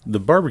The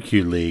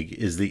Barbecue League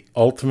is the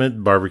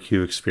ultimate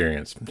barbecue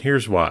experience.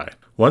 Here's why.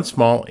 One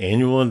small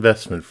annual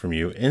investment from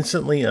you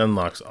instantly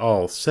unlocks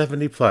all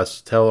 70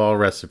 plus tell-all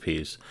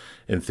recipes,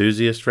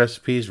 enthusiast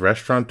recipes,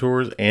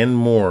 restaurateurs, and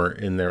more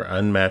in their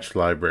unmatched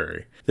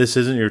library. This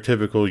isn't your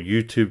typical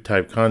YouTube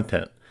type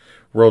content.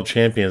 World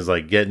champions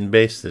like Getting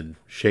Basted,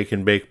 Shake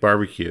and Bake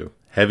Barbecue,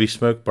 Heavy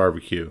Smoke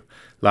Barbecue,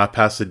 La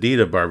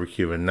Pasadita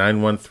Barbecue, and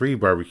 913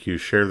 Barbecue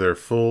share their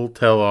full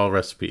tell-all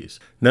recipes.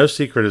 No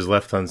secret is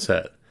left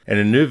unsaid, and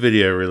a new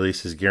video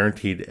release is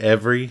guaranteed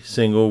every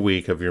single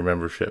week of your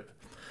membership.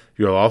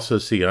 You'll also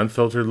see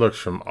unfiltered looks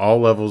from all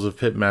levels of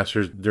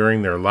pitmasters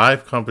during their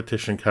live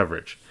competition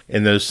coverage,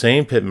 and those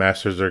same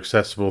pitmasters are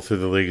accessible through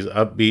the league's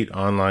upbeat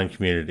online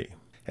community.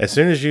 As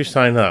soon as you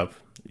sign up,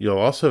 you'll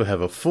also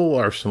have a full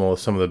arsenal of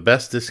some of the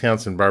best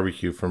discounts in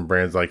barbecue from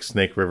brands like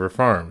Snake River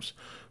Farms,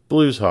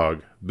 Blues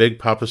Hog, Big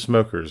Papa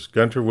Smokers,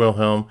 Gunter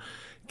Wilhelm,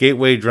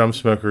 Gateway Drum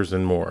Smokers,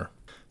 and more.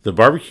 The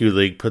Barbecue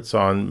League puts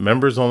on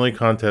members-only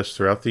contests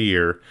throughout the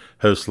year,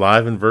 hosts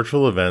live and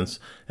virtual events,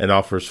 and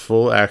offers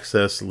full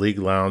access league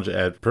lounge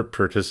at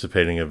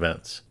participating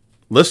events.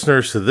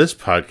 Listeners to this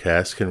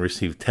podcast can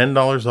receive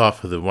 $10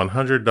 off of the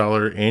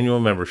 $100 annual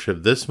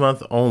membership this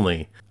month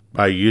only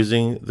by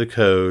using the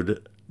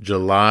code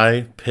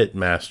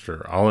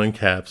JulyPitmaster, all in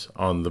caps,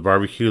 on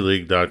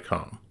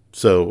thebarbecueleague.com.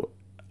 So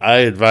I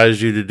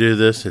advise you to do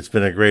this. It's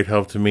been a great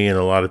help to me and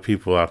a lot of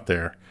people out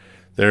there.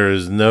 There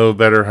is no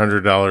better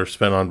 $100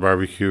 spent on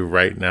barbecue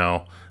right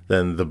now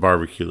than the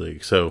Barbecue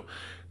League. So,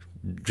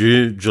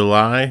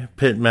 July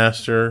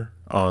Pitmaster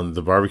on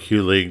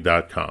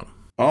thebarbecueleague.com.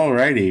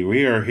 Alrighty,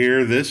 we are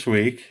here this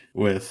week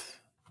with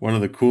one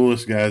of the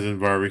coolest guys in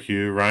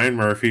barbecue, Ryan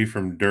Murphy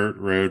from Dirt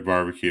Road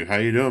Barbecue. How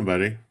you doing,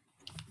 buddy?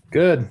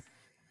 Good.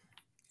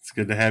 It's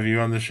good to have you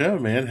on the show,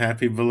 man.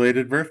 Happy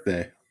belated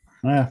birthday.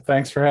 Yeah,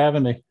 thanks for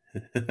having me.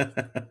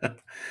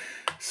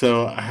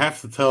 So I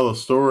have to tell a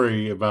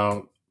story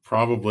about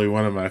probably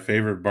one of my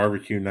favorite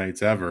barbecue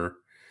nights ever.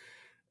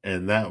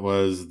 And that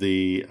was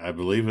I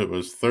believe it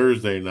was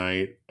Thursday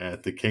night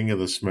at the King of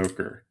the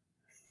Smoker.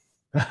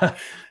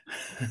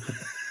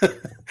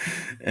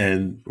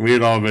 And we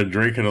had all been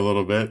drinking a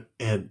little bit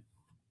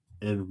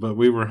but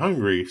we were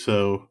hungry.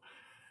 So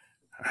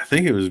I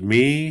think it was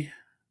me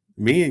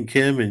and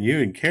Kim and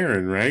you and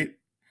Karen, right?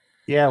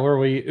 Yeah, where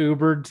we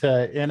Ubered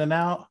to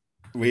In-N-Out.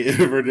 We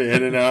Ubered to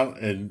In-N-Out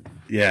and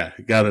yeah,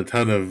 got a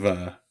ton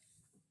of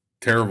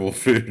terrible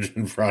food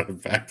and brought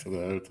it back to the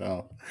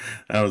hotel.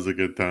 That was a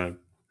good time.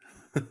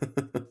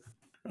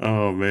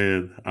 Oh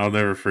man, I'll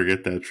never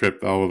forget that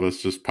trip. All of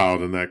us just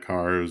piled in that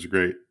car. It was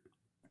great.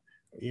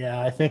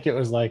 Yeah, I think it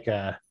was like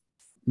a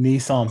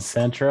Nissan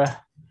Sentra.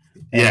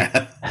 And,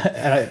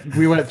 Yeah.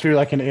 we went through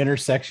like an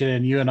intersection,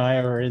 and you and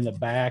I were in the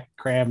back,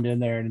 crammed in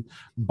there and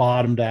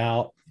bottomed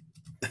out.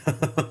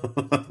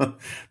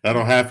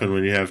 That'll happen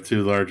when you have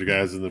two large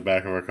guys in the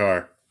back of a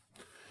car.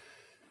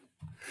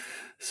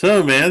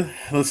 So, man,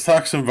 let's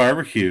talk some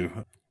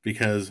barbecue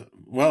because,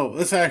 well,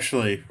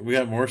 we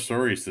got more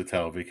stories to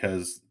tell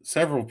because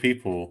several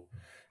people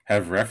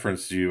have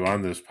referenced you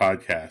on this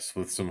podcast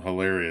with some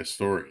hilarious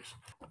stories.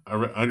 I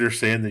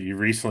understand that you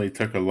recently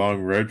took a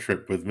long road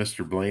trip with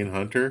Mr. Blaine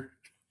Hunter.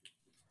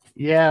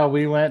 Yeah,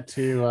 we went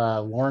to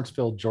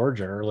Lawrenceville,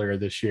 Georgia earlier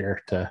this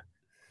year to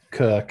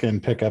cook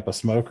and pick up a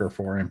smoker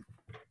for him.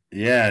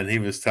 Yeah, and he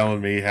was telling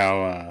me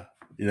how,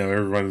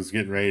 everyone was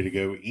getting ready to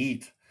go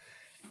eat.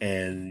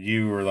 And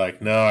you were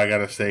like, no, I got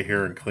to stay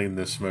here and clean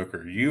this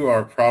smoker. You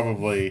are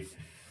probably,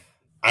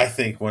 I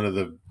think, one of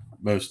the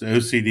most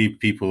OCD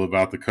people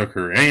about the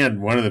cooker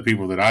and one of the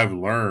people that I've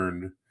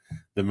learned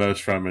the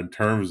most from in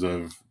terms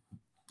of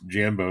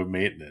Jambo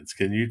maintenance.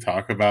 Can you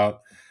talk about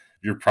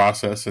your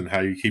process and how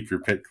you keep your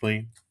pit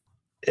clean?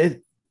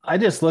 I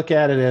just look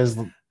at it as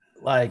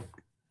like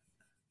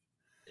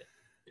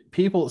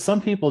some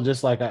people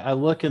just like I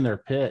look in their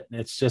pit and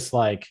it's just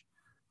like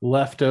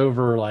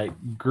leftover like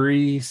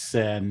grease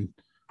and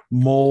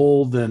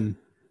mold, and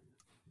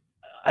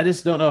I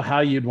just don't know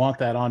how you'd want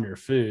that on your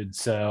food.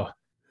 So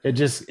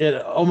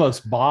it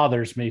almost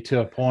bothers me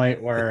to a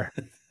point where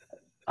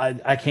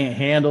I can't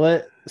handle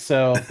it.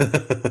 So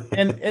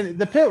and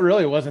the pit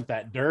really wasn't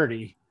that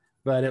dirty,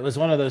 but it was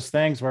one of those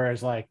things where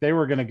it's like they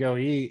were going to go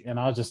eat and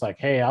I was just like,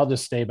 hey, I'll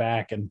just stay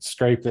back and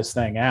scrape this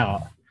thing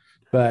out.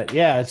 But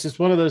yeah, it's just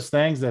one of those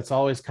things that's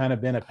always kind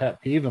of been a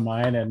pet peeve of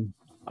mine. And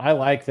I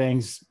like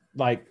things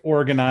like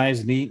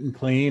organized, neat, and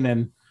clean.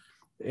 And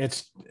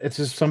it's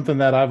just something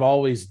that I've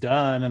always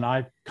done. And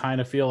I kind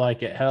of feel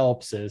like it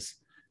helps is,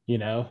 you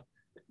know,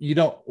 you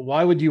don't,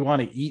 why would you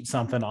want to eat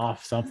something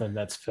off something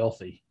that's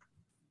filthy?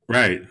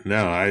 Right.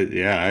 No, I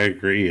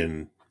agree.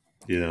 And,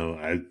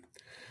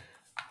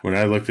 when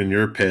I looked in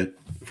your pit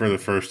for the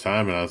first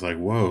time and I was like,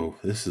 whoa,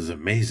 this is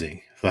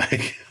amazing.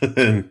 Like,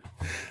 and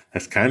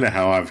that's kind of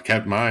how I've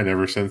kept mine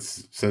ever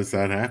since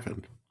that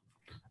happened.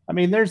 I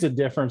mean, there's a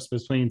difference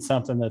between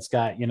something that's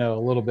got, a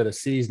little bit of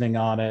seasoning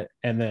on it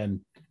and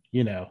then,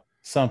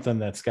 something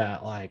that's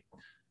got like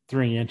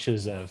 3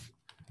 inches of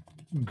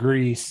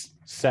grease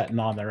setting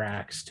on the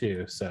racks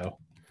too. So,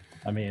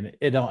 I mean,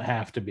 it don't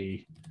have to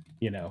be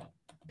you know,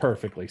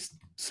 perfectly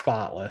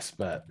spotless,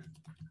 but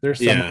there's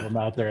some of Yeah. them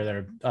out there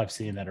that I've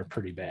seen that are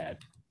pretty bad.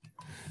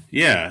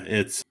 Yeah.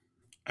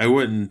 I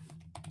wouldn't,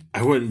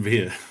 I wouldn't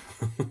be a,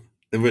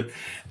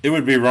 it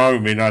would be wrong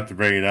of me not to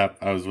bring it up.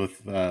 I was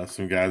with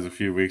some guys a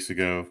few weeks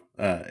ago,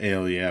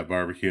 ALE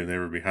barbecue, and they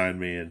were behind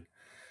me, and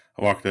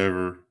I walked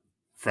over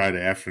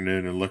Friday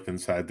afternoon and looked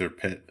inside their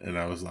pit, and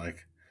I was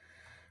like,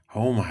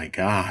 "Oh my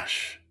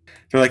gosh!"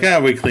 They're like, "Ah,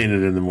 we clean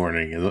it in the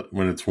morning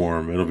when it's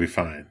warm. It'll be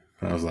fine."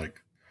 I was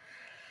like,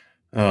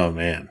 "Oh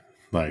man,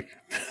 like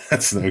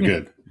that's no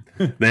good."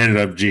 They ended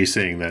up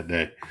GCing that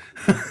day,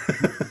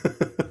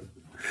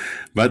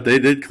 but they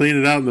did clean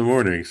it out in the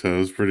morning, so it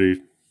was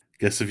pretty.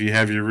 Guess if you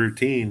have your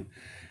routine,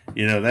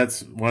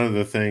 that's one of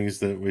the things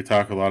that we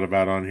talk a lot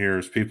about on here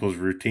is people's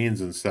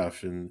routines and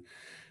stuff, and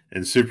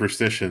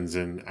superstitions.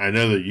 And I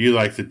know that you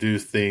like to do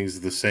things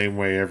the same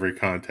way every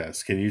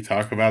contest. Can you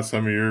talk about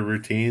some of your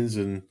routines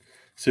and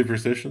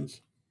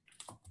superstitions?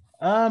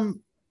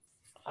 Um,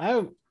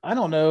 I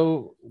don't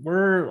know.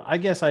 I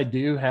guess I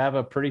do have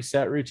a pretty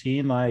set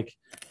routine. Like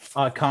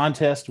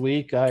contest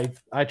week,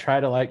 I try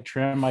to like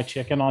trim my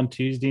chicken on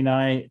Tuesday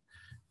night,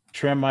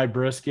 trim my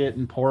brisket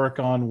and pork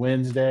on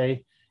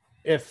Wednesday.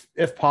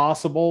 If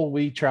possible,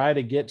 we try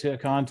to get to a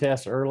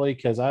contest early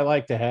because I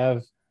like to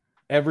have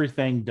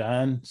everything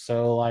done.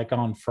 So like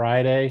on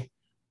Friday,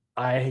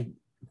 I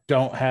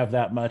don't have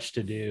that much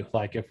to do.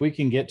 Like if we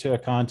can get to a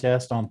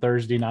contest on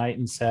Thursday night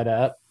and set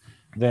up,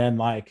 then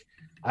like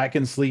I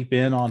can sleep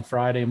in on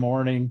Friday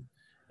morning,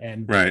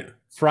 and Right.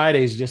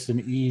 Friday's just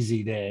an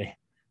easy day.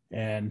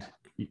 And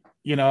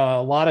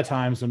a lot of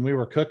times when we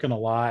were cooking a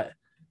lot, it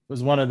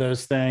was one of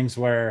those things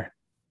where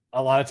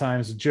a lot of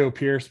times Joe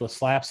Pierce with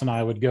Slaps and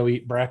I would go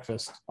eat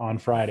breakfast on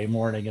Friday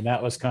morning, and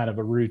that was kind of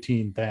a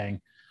routine thing.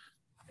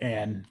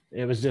 And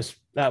that was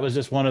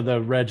just one of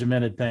the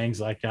regimented things.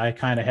 Like I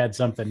kind of had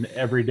something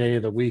every day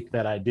of the week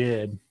that I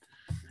did. And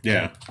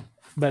Yeah.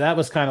 but that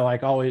was kind of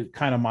like always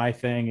kind of my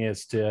thing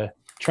is to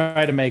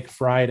try to make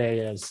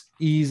Friday as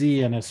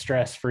easy and as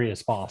stress free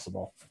as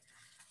possible.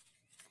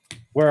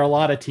 Where a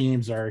lot of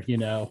teams are,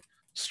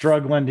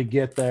 struggling to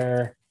get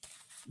there,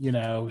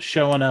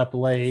 showing up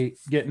late,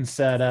 getting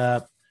set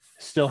up,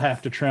 still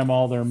have to trim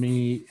all their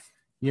meat,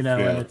 and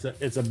Yeah.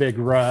 it's a big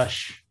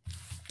rush.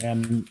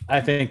 And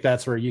I think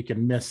that's where you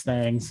can miss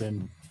things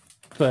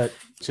but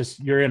just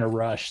you're in a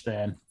rush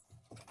then.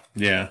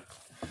 Yeah.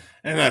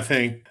 And I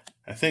think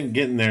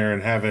getting there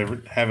and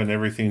having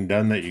everything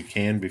done that you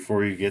can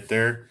before you get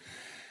there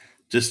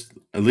just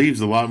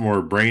leaves a lot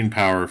more brain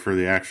power for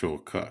the actual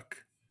cook.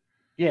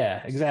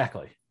 Yeah,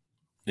 exactly.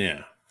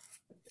 Yeah.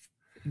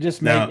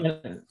 Just Now,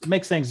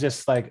 makes things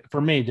just like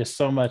for me, just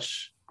so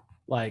much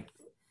like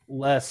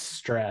less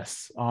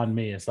stress on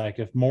me. It's like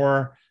if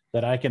more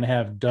that I can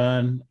have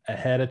done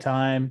ahead of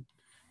time,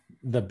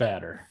 the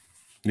better.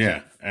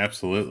 yeah,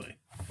 absolutely.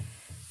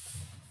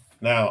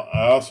 Now,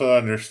 I also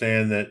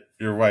understand that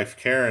your wife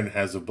Karen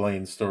has a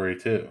Blaine story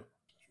too.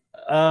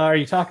 Are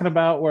you talking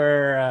about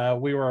where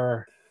we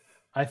were?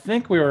 I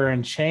think we were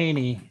in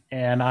Cheney,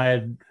 and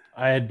I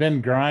had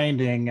been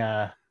grinding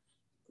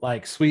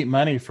like sweet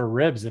money for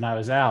ribs, and I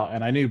was out,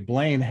 and I knew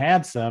Blaine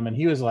had some, and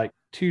he was like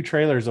 2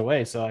 trailers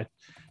away, so I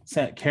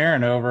sent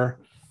Karen over,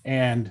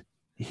 and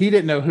he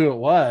didn't know who it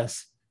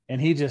was, and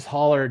he just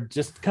hollered,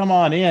 "Just come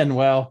on in."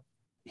 Well,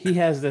 he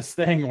has this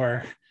thing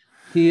where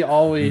he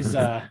always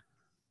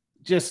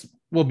just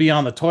will be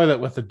on the toilet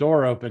with the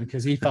door open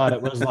because he thought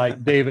it was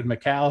like David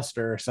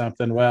McAllister or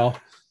something. Well,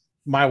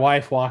 my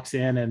wife walks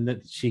in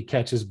and she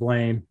catches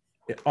Blaine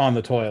on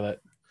the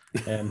toilet,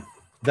 and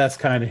that's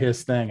kind of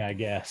his thing, I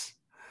guess.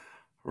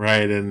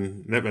 Right,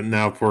 and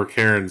now poor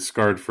Karen's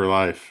scarred for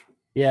life.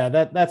 Yeah,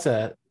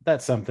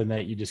 that's something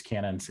that you just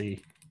can't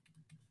unsee.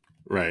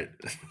 Right.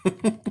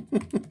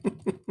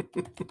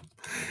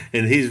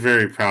 And he's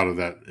very proud of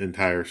that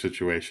entire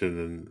situation.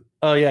 And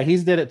Oh yeah,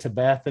 he's did it to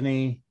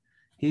Bethany.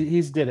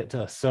 He's did it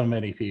to so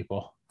many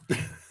people.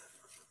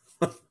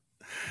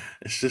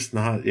 it's just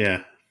not,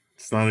 yeah,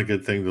 it's not a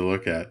good thing to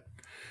look at.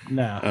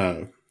 No.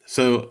 Uh,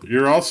 so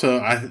you're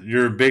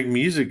a big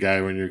music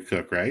guy when you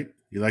cook, right?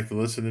 You like to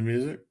listen to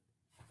music?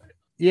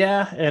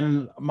 Yeah,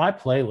 and my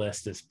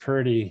playlist is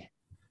pretty.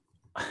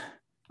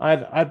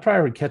 I'd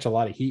probably catch a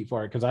lot of heat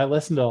for it because I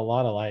listen to a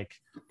lot of like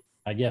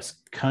I guess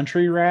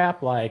country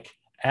rap, like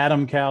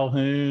Adam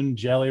Calhoun,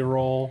 Jelly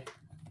Roll,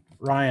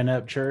 Ryan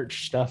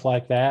Upchurch, stuff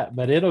like that.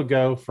 But it'll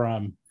go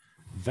from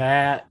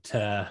that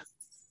to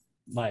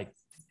like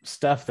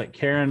stuff that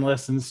Karen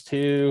listens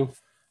to.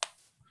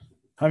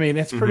 I mean,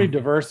 it's pretty Mm-hmm.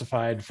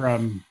 diversified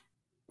from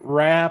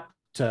rap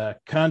to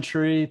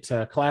country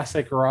to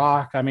classic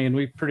rock. I mean,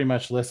 we pretty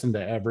much listen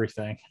to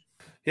everything.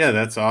 Yeah,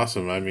 that's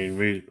awesome. I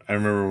mean, I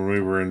remember when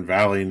we were in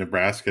Valley,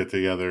 Nebraska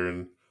together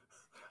and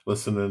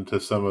listening to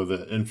some of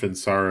the Infant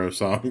Sorrow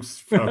songs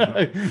from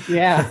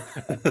Yeah,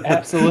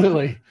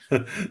 absolutely.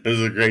 it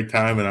was a great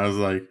time, and I was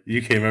like,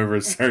 you came over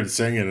and started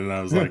singing, and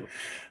I was like,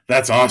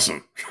 that's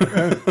awesome.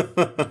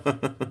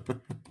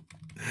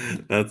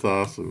 That's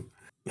awesome.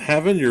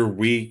 Having your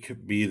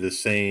week be the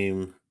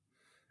same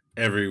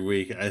every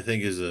week, I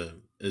think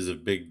is a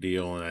big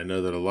deal, and I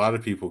know that a lot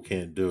of people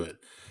can't do it.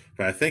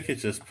 But I think it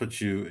just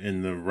puts you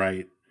in the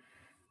right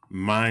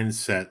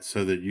mindset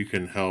so that you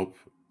can help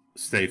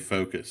stay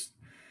focused.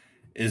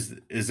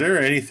 Is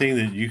there anything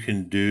that you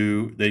can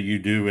do that you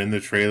do in the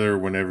trailer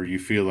whenever you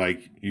feel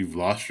like you've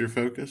lost your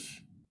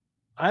focus?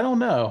 I don't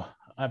know.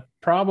 I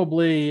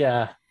probably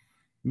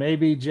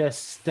maybe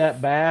just step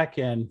back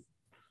and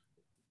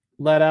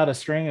let out a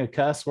string of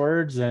cuss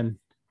words and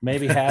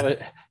maybe have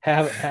it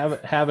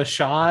have a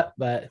shot.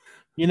 But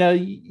you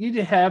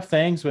have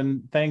things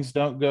when things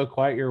don't go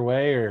quite your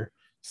way or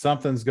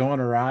something's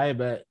going awry.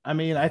 But I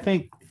mean, I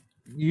think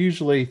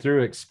usually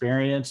through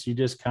experience, you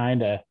just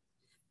kind of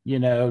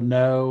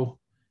know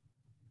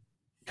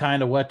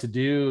kind of what to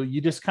do.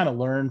 You just kind of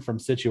learn from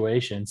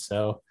situations.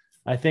 So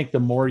I think the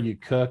more you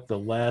cook, the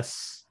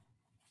less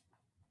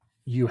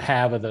you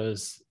have of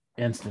those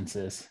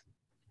instances.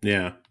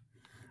 Yeah,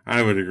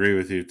 I would agree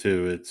with you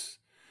too. It's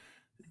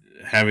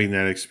having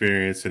that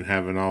experience and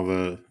having all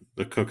the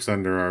cooks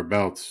under our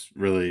belts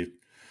really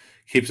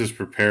keeps us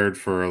prepared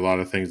for a lot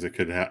of things that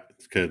could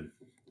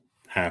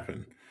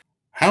happen.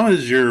 How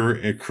has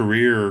your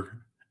career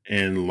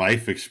and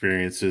life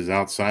experiences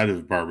outside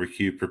of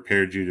barbecue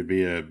prepared you to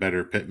be a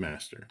better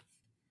pitmaster?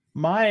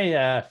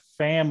 My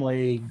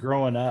family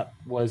growing up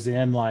was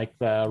in like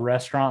the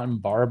restaurant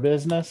and bar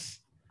business,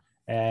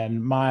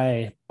 and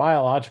my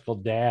biological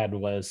dad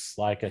was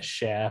like a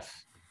chef.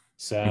 Hmm.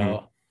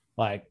 So,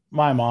 like,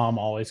 my mom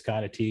always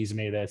kind of teased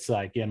me that's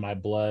like in my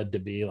blood to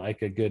be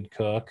like a good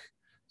cook.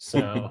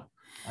 So,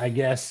 I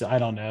guess I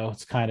don't know.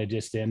 It's kind of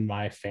just in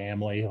my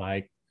family,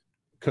 like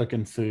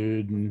cooking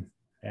food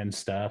and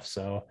stuff.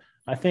 So,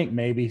 I think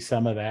maybe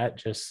some of that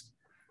just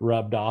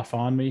rubbed off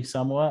on me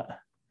somewhat.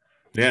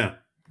 Yeah.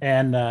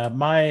 And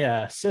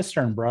my sister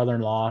and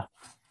brother-in-law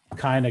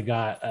kind of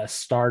got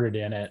started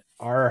in it.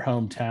 Our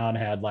hometown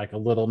had like a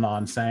little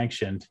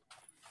non-sanctioned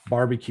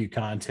barbecue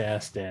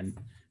contest, and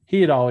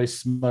he had always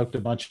smoked a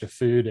bunch of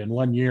food. And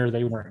one year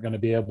they weren't going to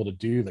be able to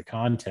do the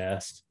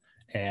contest,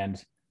 and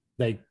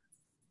they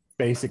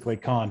basically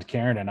conned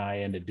Karen and I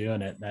into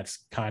doing it. And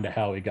that's kind of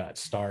how we got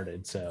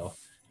started. So,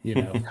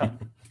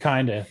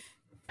 kind of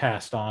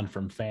passed on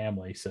from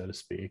family, so to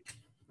speak.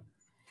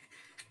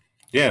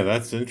 Yeah,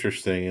 that's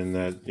interesting. In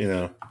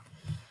that,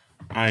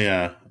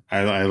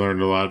 I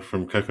learned a lot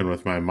from cooking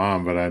with my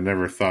mom, but I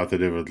never thought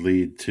that it would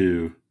lead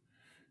to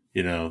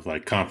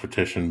like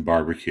competition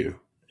barbecue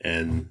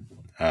and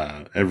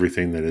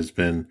everything that has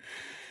been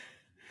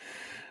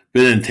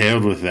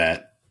entailed with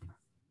that.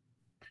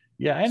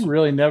 Yeah, I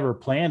really never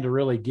planned to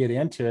really get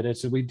into it.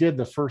 It's we did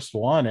the first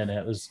one,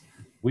 and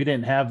we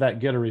didn't have that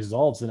good of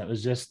results, and it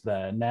was just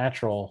the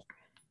natural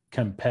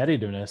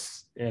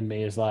competitiveness in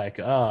me is like,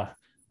 I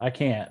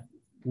can't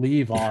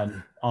leave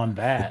on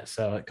that.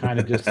 So it kind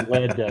of just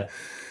led to,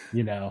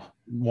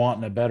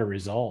 wanting a better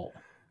result.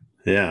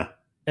 Yeah.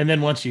 And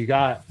then once you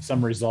got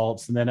some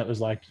results, and then it was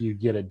like you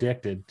get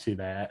addicted to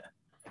that.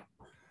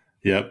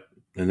 Yep.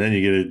 And then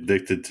you get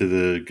addicted to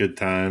the good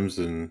times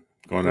and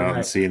going out and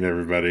Right. seeing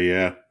everybody.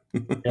 Yeah.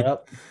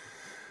 Yep.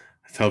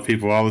 I tell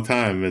people all the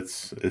time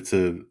it's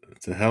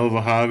a hell of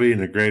a hobby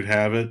and a great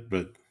habit,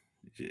 but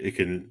it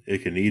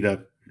can eat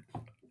up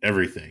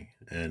everything.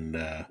 And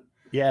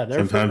Yeah. There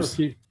sometimes,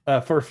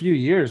 for a few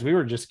years, we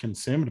were just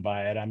consumed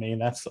by it. I mean,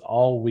 that's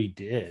all we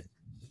did.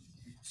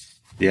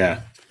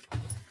 yeah,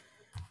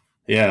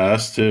 yeah,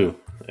 us too,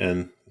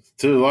 and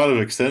to a lot of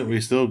extent,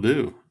 we still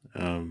do.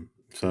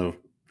 So,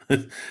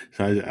 so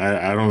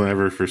I don't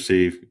ever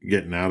foresee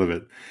getting out of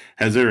it.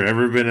 Has there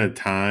ever been a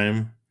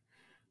time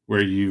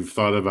where you've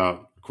thought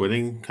about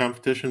quitting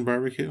competition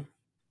barbecue?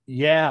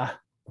 Yeah.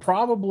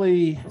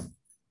 Probably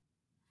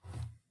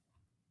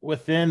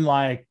within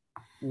like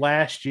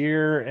last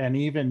year, and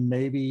even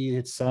maybe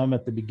it's some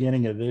at the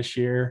beginning of this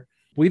year.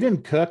 We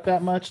didn't cook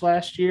that much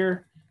last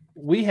year.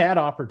 We had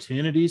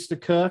opportunities to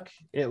cook.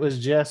 It was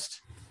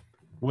just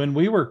when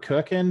we were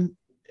cooking,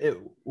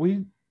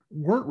 we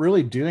weren't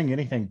really doing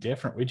anything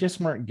different. We just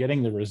weren't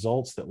getting the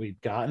results that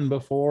we'd gotten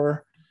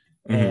before.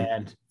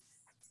 Mm-hmm.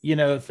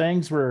 And,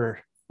 things were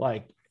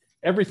like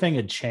everything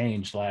had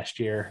changed last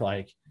year.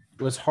 Like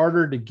it was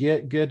harder to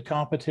get good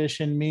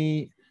competition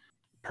meat,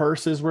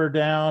 purses were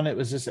down. It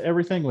was just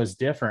everything was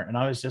different. And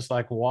I was just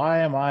like, why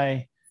am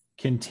I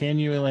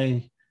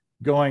continually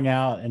going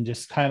out and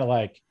just kind of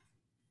like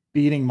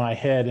beating my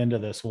head into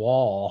this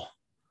wall?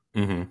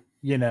 Mm-hmm.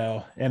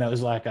 And it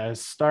was like I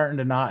was starting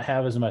to not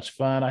have as much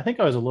fun. I think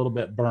I was a little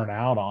bit burnt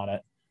out on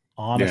it,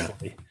 Yeah.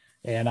 honestly.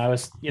 And I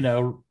was,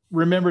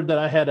 remembered that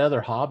I had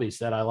other hobbies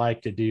that I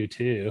like to do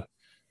too.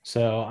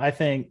 So I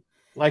think,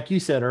 like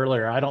you said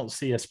earlier, I don't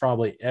see us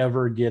probably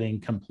ever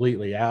getting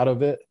completely out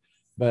of it.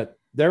 But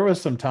there was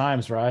some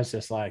times where I was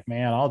just like,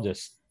 man, I'll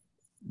just,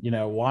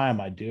 why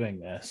am I doing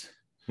this?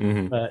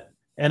 Mm-hmm.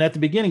 And at the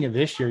beginning of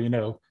this year,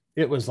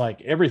 it was like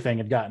everything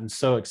had gotten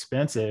so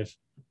expensive.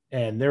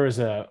 And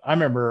I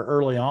remember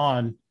early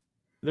on,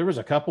 there was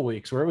a couple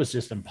weeks where it was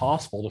just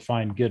impossible to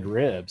find good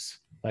ribs,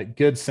 like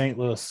good St.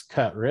 Louis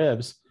cut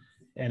ribs.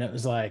 And it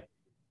was like,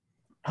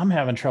 I'm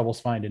having troubles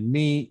finding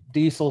meat.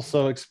 Diesel's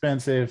so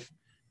expensive.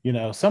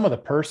 some of the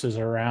purses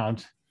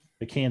around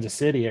the Kansas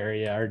City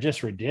area are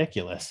just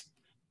ridiculous,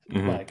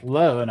 Hmm. like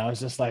low. And I was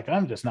just like,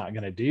 I'm just not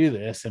going to do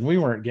this. And we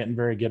weren't getting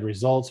very good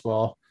results.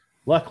 Well,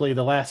 luckily,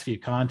 the last few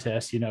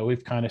contests,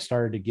 we've kind of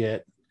started to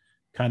get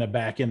kind of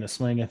back in the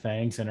swing of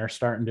things and are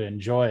starting to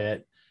enjoy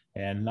it.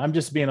 And I'm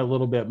just being a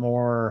little bit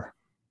more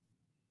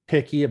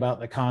picky about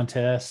the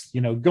contest,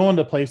 going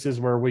to places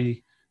where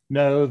we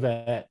know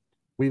that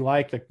we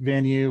like the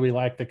venue, we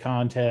like the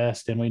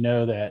contest, and we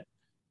know that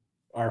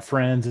our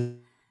friends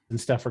and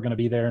stuff are going to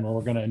be there and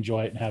we're going to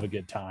enjoy it and have a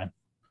good time.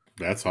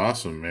 That's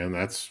awesome, man.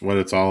 That's what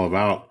it's all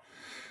about.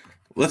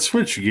 Let's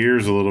switch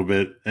gears a little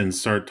bit and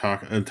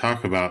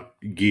talk about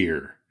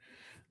gear.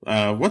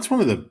 What's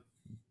one of the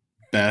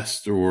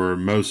best or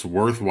most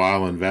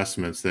worthwhile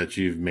investments that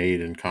you've made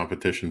in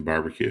competition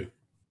barbecue?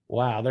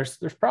 Wow, there's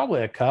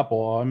probably a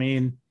couple. I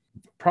mean,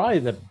 probably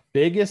the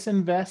biggest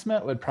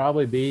investment would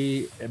probably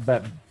be,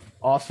 but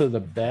also the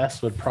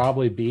best would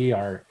probably be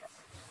our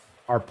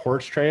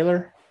porch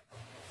trailer.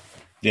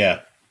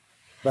 Yeah.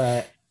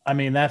 But I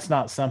mean, that's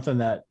not something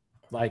that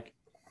like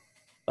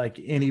like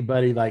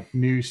anybody like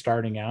new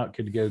starting out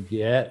could go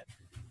get.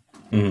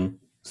 Hmm.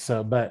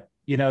 So, but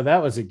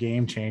that was a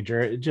game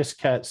changer. It just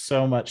cut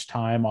so much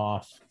time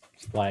off,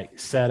 like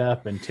set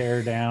up and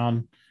tear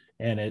down,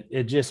 and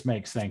it just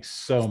makes things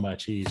so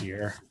much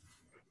easier.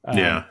 Um,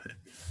 Yeah.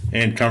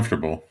 And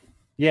comfortable.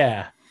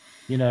 yeah,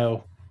 you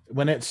know,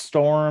 when it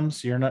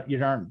storms, you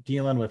aren't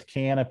dealing with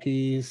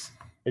canopies.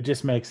 It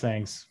just makes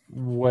things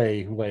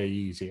way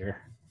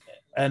easier.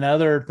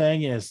 Another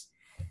thing is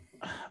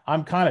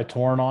I'm kind of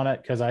torn on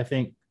it because I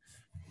think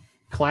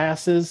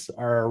classes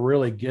are a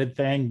really good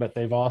thing, but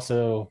they've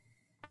also,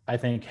 I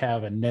think,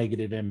 have a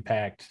negative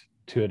impact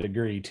to a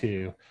degree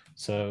too.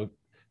 So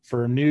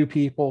for new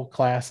people,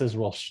 classes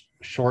will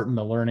shorten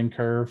the learning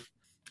curve.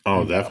 Oh,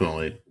 You know,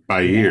 definitely.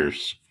 By yeah,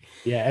 years.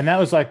 yeah, and that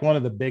was like one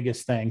of the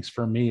biggest things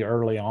for me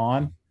early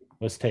on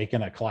was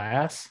taking a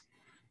class.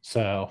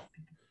 So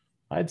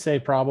I'd say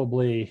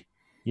probably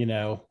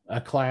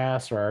a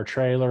class or a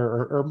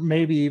trailer or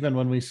maybe even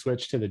when we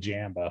switched to the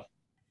Jambo,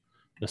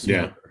 the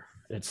Yeah. smoker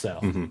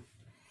itself. Hmm.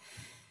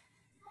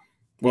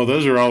 Well,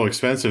 those are all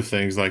expensive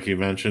things, like you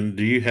mentioned.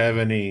 Do you have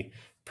any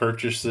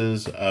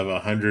purchases of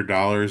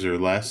 $100 or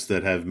less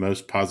that have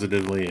most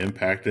positively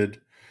impacted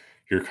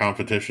your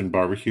competition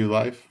barbecue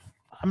life?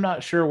 I'm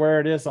not sure where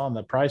it is on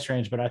the price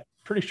range, but I'm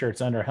pretty sure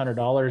it's under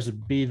 $100.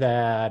 Be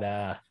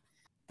that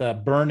the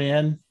burn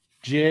in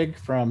jig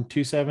from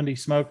 270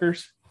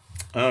 Smokers.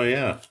 Oh,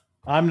 yeah.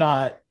 I'm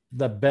not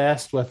the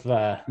best with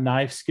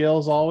knife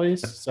skills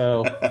always,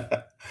 so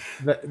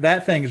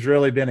that thing's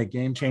really been a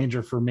game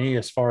changer for me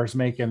as far as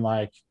making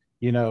like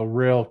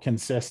real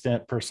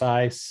consistent,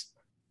 precise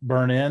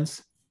burn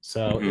ins.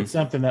 So it's Hmm.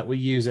 something that we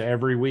use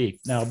every week.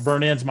 Now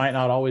burn ins might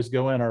not always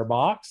go in our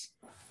box,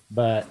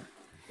 but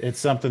it's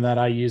something that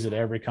I use at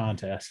every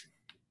contest.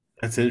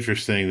 That's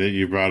interesting that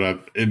you brought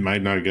up it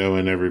might not go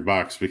in every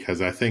box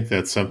because I think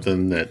that's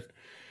something that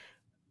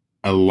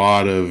a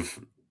lot of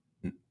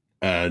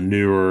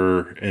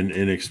newer and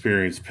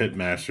inexperienced pit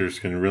masters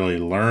can really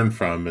learn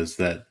from is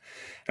that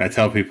and I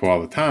tell people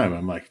all the time,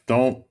 I'm like,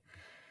 don't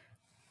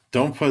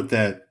put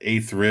that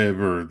eighth rib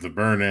or the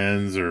burn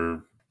ends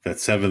or that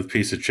seventh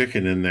piece of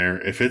chicken in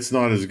there if it's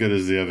not as good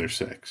as the other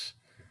six.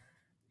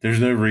 There's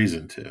no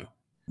reason to.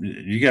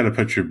 You got to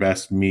put your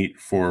best meat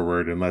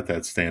forward and let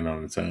that stand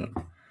on its own.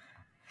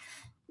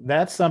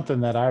 That's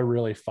something that I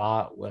really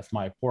fought with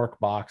my pork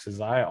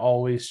boxes. I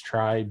always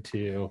tried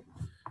to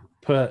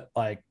put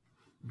like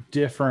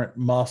different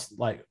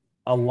like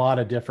a lot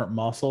of different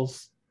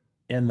muscles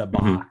in the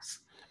Hmm. box.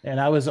 And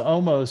I was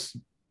almost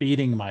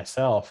beating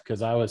myself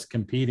because I was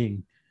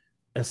competing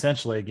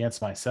essentially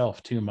against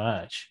myself too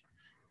much.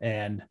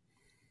 And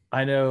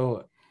I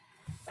know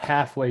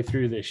halfway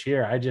through this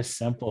year, I just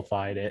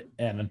simplified it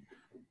and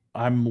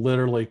I'm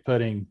literally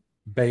putting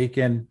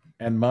bacon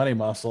and money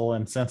muscle.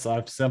 And since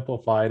I've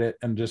simplified it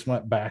and just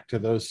went back to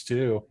those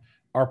two,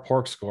 our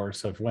pork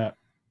scores have went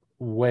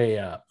way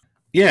up.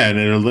 Yeah, and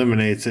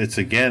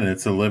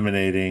it's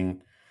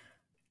eliminating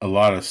a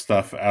lot of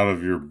stuff out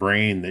of your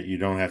brain that you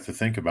don't have to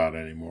think about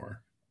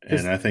anymore. And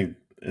Because I think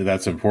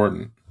that's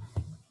important.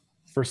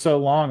 for so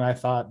long, I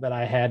thought that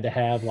I had to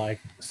have like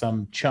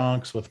some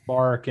chunks with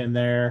bark in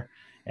there.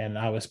 And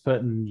I was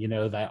putting,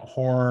 that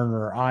horn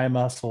or eye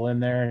muscle in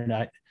there.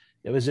 And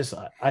it was just,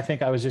 I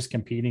think I was just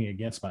competing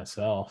against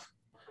myself.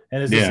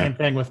 And it's the Yeah. same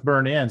thing with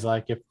burn ends.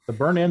 Like if the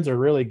burn ends are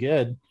really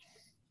good,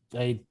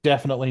 they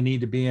definitely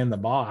need to be in the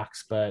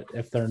box. But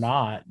if they're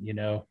not,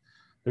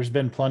 there's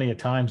been plenty of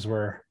times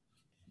where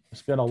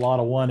there's been a lot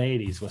of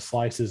 180s with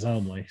slices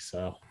only.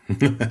 So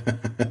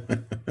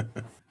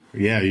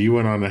Yeah, you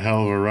went on a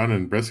hell of a run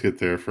in brisket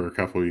there for a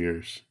couple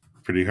years.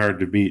 Pretty hard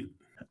to beat.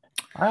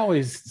 I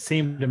always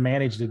seem to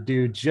manage to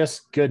do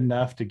just good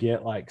enough to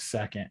get like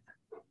second.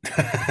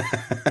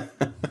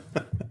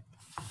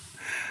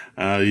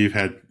 You've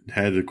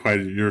had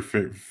quite your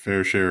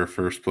fair share of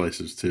first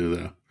places too,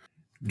 though.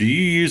 Do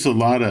you use a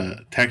lot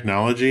of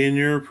technology in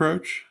your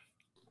approach?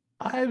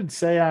 I would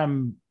say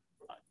I'm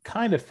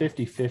kind of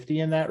 50-50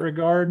 in that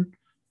regard.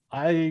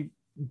 I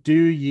do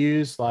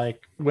use,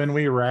 like, when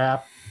we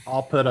wrap,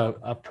 I'll put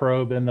a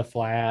probe in the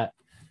flat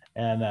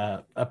and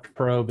a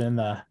probe in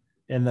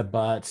the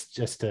butts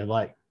just to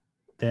like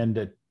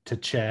then to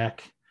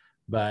check.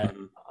 But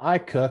Mhm. I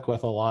cook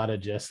with a lot of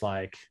just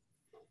like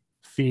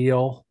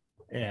feel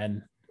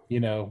and,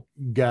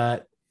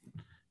 gut.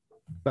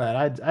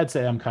 But I'd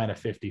say I'm kind of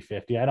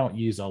 50-50. I don't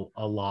use a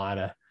lot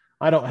of,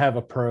 I don't have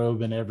a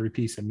probe in every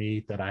piece of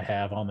meat that I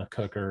have on the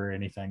cooker or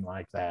anything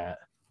like that.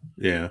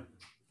 Yeah.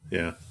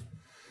 Yeah.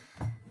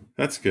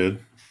 That's good.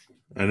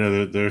 I know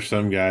that there's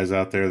some guys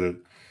out there that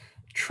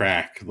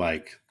track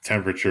like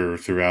temperature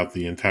throughout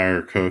the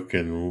entire cook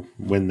and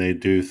when they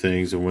do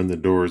things and when the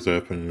door's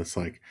open. And it's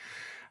like,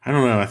 I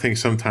don't know. I think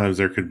sometimes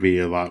there could be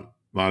a lot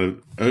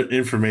of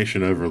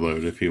information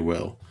overload, if you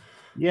will,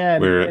 Yeah,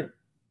 and where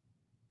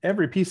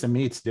every piece of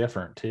meat's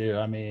different too.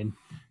 I mean,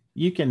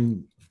 you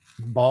can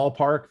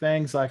ballpark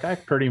things. Like, I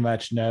pretty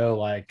much know,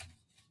 like,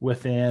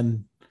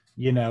 within,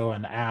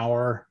 an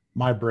hour,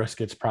 my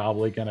brisket's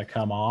probably going to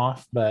come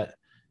off, but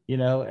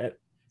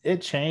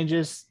it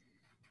changes,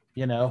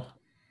 you know,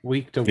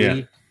 week to yeah,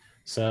 week.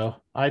 So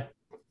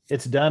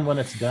it's done when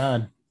it's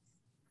done.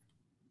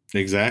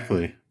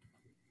 exactly.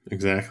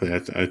 Exactly.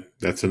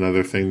 That's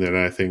another thing that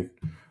I think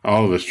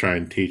all of us try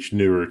and teach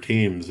newer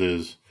teams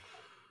is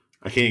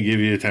I can't give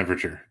you a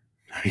temperature.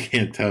 I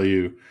can't tell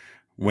you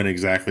when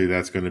exactly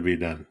that's going to be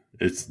done.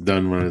 It's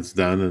done when it's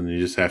done, and you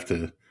just have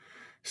to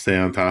stay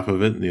on top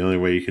of it. And the only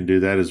way you can do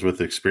that is with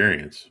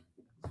experience.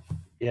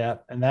 Yeah.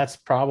 And that's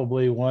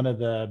probably one of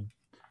the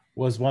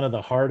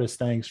hardest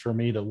things for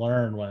me to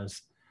learn.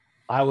 Was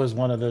I was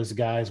one of those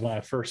guys when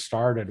I first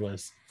started,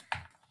 was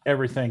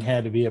everything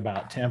had to be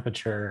about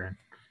temperature. And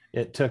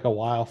it took a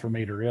while for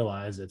me to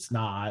realize it's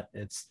not,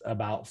 it's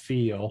about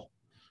feel.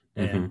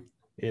 And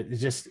Hmm.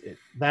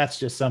 that's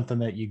just something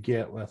that you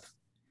get with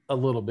a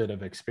little bit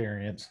of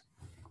experience.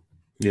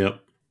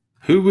 Yep.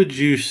 Who would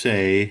you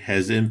say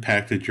has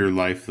impacted your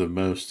life the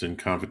most in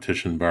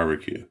competition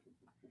barbecue?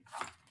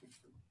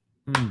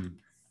 Hmm.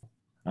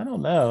 I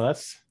don't know. I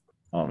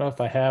don't know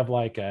if I have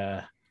like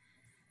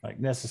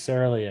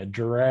necessarily a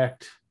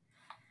direct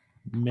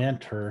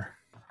mentor.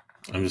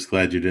 I'm just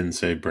glad you didn't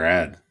say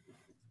Brad.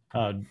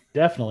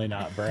 Definitely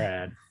not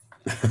Brad.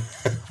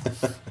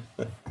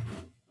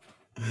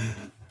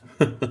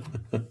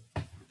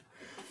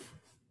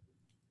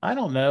 I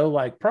don't know.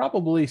 Like,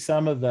 probably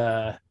some of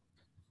the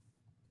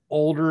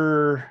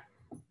older,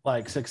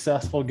 like,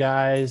 successful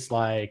guys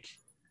like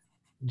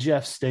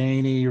Jeff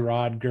Staney,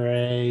 Rod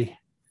Gray,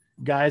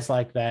 guys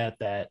like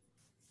that,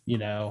 you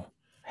know,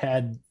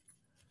 had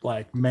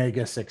like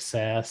mega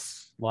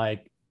success.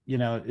 Like,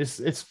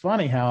 it's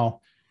funny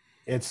how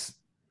it's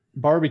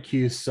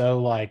barbecue. So,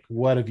 like,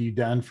 what have you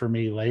done for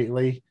me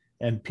lately?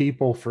 And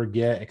people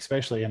forget,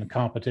 especially in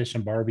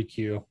competition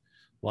barbecue,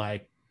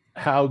 like,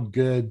 how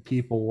good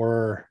people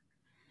were,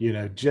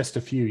 just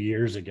a few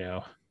years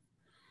ago.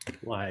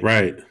 Like,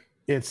 Right.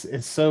 it's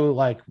so,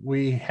 like,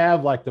 we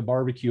have like the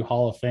barbecue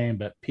hall of fame,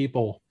 but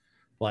people,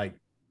 like,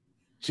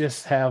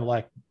 just have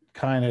like,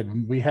 kind of,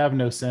 we have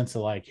no sense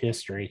of like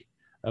history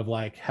of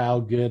like how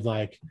good,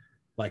 like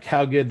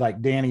how good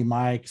like Danny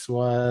Mikes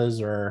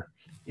was, or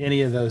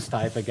any of those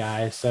type of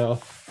guys. So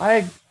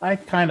I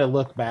kind of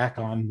look back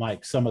on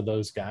like some of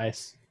those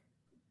guys.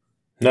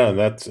 No,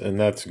 that's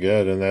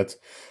good, and that's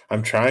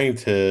I'm trying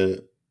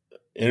to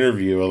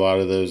interview a lot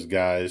of those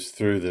guys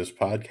through this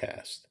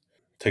podcast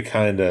to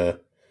kind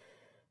of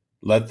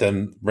let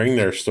them bring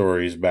their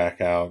stories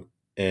back out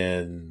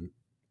and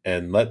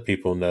let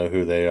people know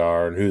who they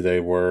are and who they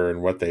were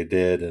and what they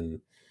did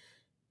and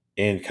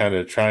kind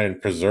of try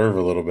and preserve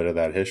a little bit of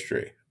that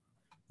history.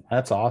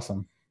 That's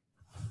awesome.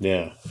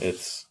 Yeah,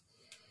 it's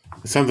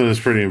something that's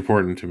pretty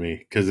important to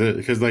me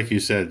because like you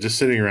said, just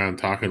sitting around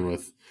talking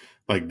with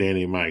like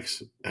Danny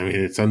Mikes, I mean,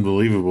 it's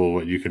unbelievable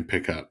what you can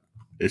pick up.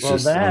 It's Well,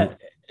 just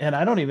and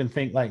I don't even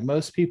think like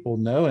most people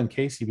know in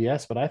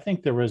KCBS, but I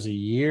think there was a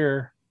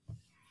year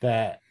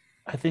that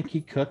I think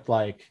he cooked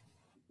like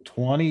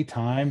 20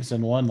 times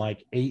and won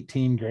like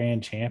 18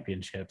 grand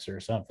championships or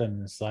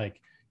something. It's like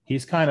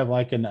he's kind of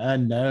like an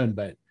unknown,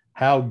 but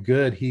how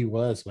good he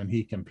was when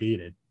he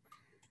competed.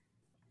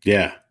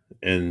 yeah,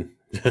 and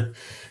and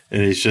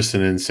he's just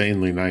an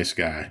insanely nice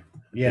guy.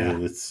 Yeah,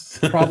 It's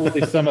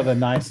probably some of the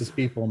nicest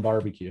people in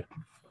barbecue.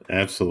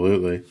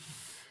 absolutely.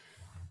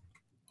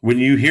 When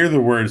you hear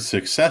the word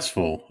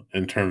successful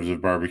in terms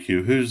of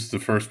barbecue, who's the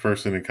first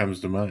person that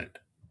comes to mind?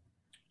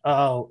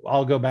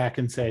 I'll go back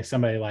and say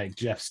somebody like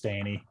Jeff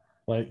Staney.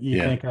 Like, you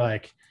Yeah. think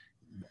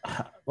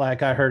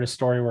like I heard a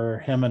story where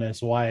him and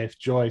his wife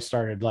Joy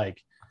started,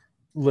 like,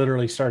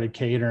 literally started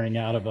catering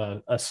out of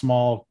a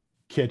small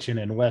kitchen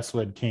in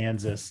Westwood,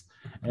 Kansas.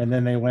 And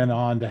then they went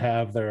on to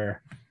have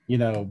their,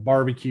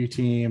 barbecue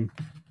team.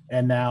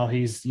 And now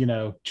he's,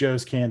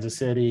 Joe's Kansas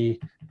City.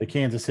 The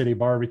Kansas City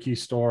barbecue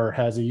store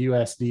has a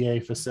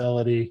USDA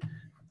facility.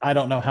 I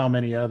don't know how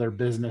many other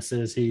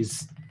businesses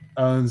he's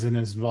owns and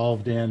is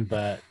involved in,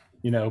 but,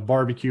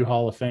 barbecue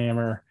Hall of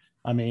Famer.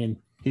 I mean,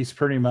 he's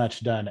pretty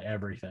much done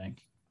everything.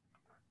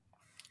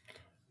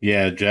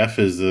 Yeah, Jeff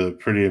is a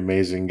pretty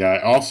amazing guy.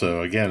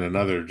 Also, again,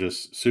 another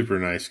just super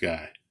nice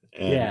guy,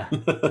 and Yeah.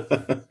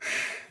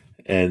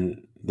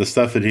 and the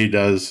stuff that he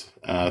does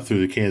through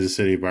the Kansas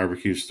City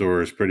barbecue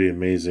store is pretty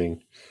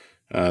amazing.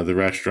 The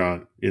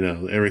restaurant,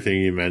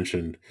 everything you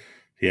mentioned.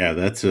 Yeah,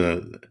 that's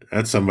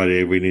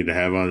somebody we need to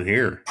have on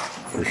here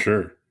for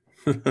sure.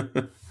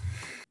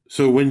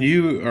 So when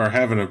you are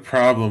having a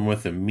problem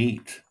with a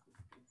meat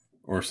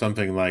or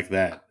something like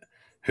that,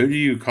 who do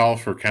you call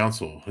for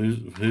counsel?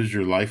 Who's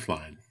your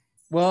lifeline?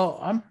 Well,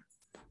 I'm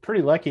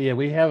pretty lucky.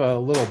 We have a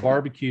little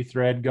barbecue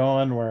thread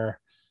going where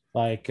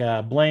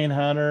Blaine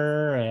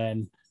Hunter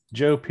and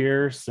Joe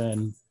Pierce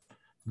and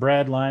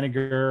Brad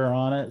Leininger are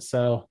on it.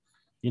 So,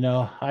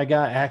 I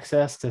got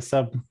access to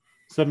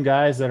some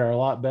guys that are a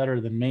lot better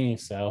than me.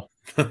 So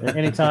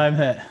anytime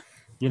that,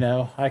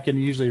 I can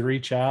usually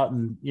reach out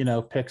and,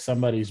 pick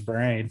somebody's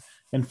brain.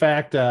 In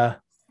fact, about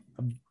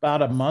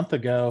a month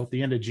ago, at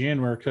the end of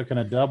June, we were cooking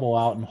a double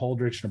out in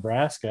Holdrege,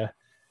 Nebraska.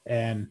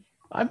 And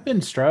I've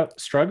been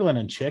struggling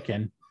in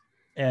chicken.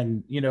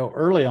 And,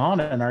 early on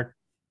in our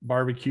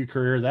barbecue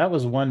career, that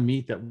was one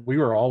meat that we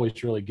were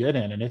always really good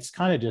in. And it's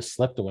kind of just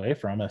slipped away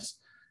from us.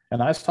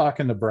 And I was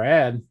talking to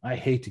Brad. I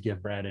hate to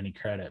give Brad any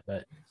credit,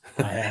 but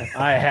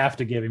I have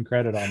to give him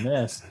credit on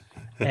this.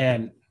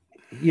 And,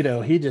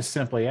 he just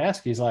simply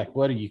asked, he's like,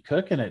 "What are you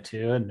cooking it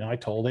to?" And I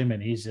told him,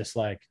 and he's just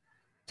like,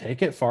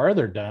 "Take it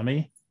farther,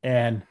 dummy."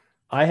 And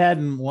I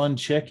hadn't won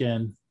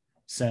chicken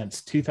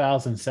since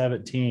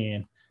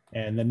 2017.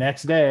 And the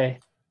next day,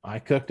 I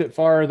cooked it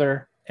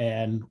farther,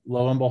 and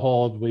lo and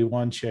behold, we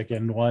won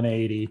chicken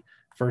 180.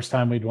 First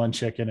time we'd won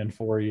chicken in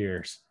 4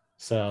 years.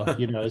 So,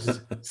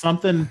 it's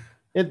something,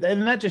 and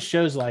that just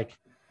shows like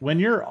when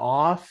you're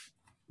off,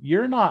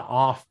 you're not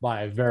off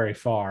by very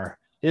far.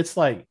 It's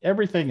like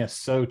everything is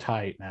so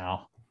tight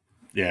now.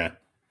 Yeah.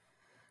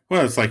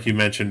 Well, it's like you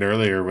mentioned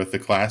earlier with the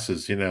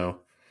classes,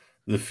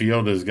 the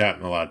field has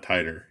gotten a lot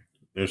tighter.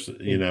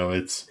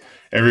 It's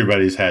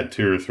everybody's had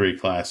two or three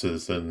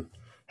classes and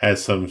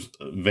has some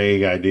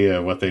vague idea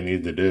of what they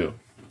need to do.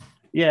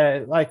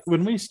 Yeah, like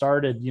when we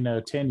started,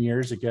 10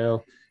 years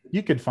ago,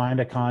 you could find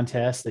a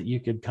contest that you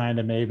could kind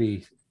of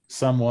maybe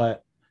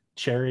somewhat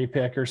cherry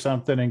pick or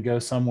something and go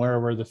somewhere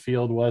where the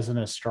field wasn't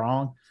as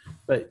strong.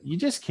 But you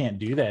just can't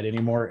do that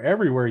anymore.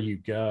 Everywhere you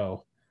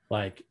go,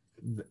 like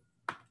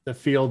the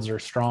fields are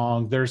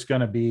strong. There's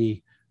going to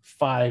be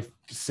 5,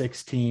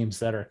 6 teams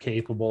that are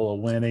capable of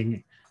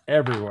winning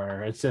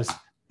everywhere. It's just,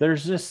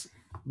 there's just,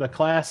 the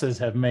classes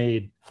have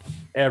made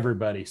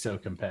everybody so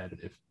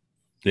competitive.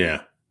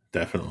 Yeah,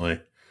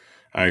 definitely.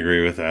 I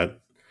agree with that.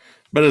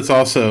 But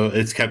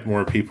it's kept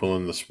more people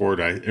in the sport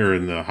or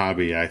in the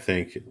hobby, I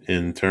think,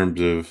 in terms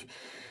of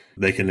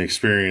they can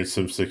experience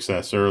some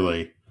success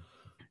early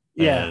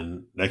Yeah.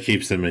 and that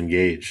keeps them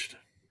engaged.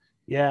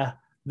 Yeah.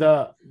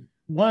 The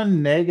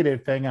one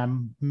negative thing I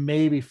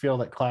maybe feel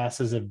that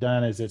classes have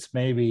done is it's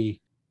maybe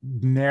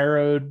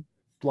narrowed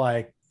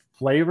like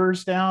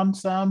flavors down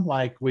some.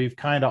 Like we've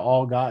kind of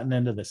all gotten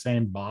into the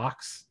same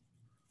box.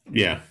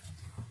 Yeah,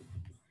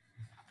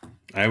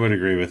 I would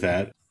agree with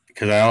that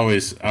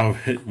because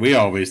we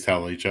always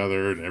tell each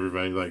other and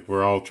everybody like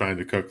we're all trying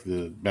to cook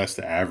the best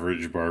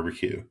average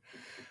barbecue.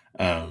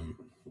 Um,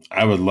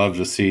 I would love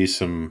to see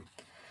some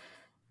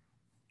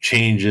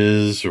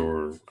changes,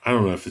 or I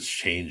don't know if it's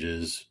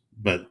changes,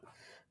 but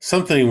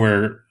something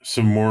where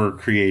some more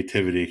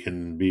creativity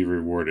can be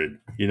rewarded.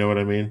 You know what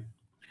I mean?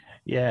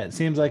 Yeah. It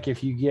seems like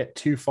if you get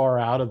too far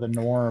out of the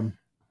norm,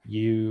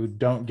 you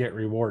don't get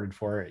rewarded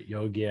for it.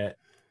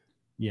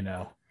 You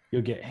know,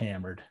 you'll get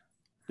hammered.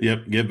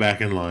 Yep, get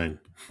back in line.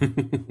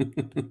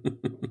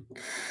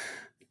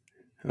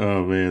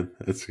 Oh man,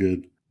 that's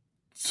good.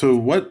 So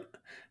what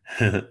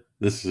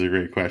this is a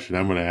great question.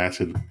 I'm going to ask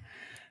it.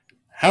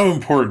 How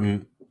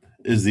important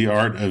is the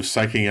art of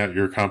psyching out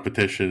your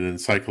competition and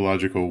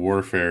psychological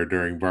warfare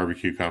during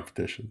barbecue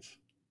competitions?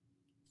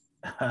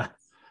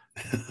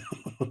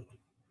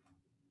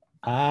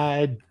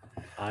 I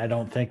I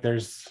don't think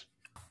there's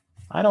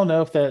I don't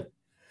know if that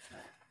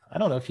I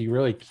don't know if you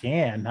really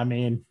can. I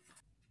mean,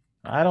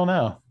 I don't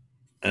know.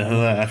 I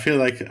mean, I feel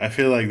like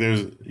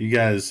there's you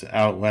guys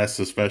out west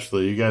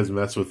especially. You guys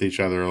mess with each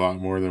other a lot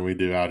more than we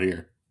do out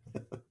here.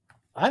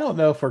 I don't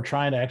know if we're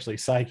trying to actually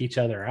psych each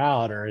other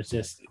out or it's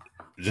just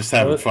Just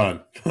having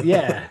fun.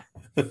 yeah.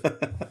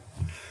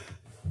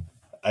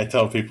 I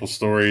tell people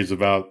stories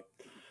about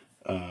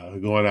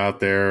going out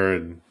there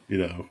and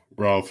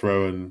we're all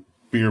throwing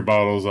beer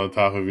bottles on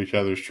top of each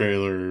other's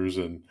trailers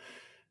and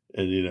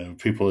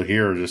people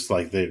here are just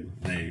like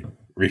they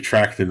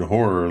retract in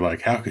horror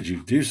like how could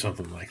you do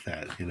something like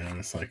that,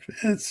 it's like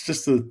it's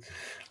just a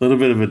little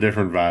bit of a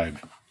different vibe.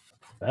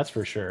 That's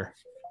for sure.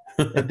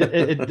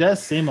 It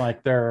does seem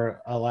like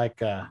they're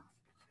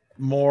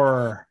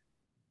more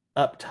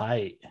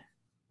uptight.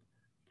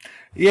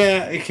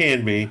 Yeah, it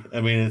can be. I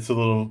mean, it's a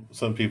little.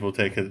 Some people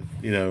take it,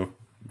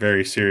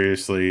 very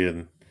seriously,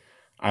 and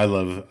I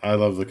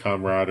love the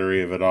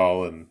camaraderie of it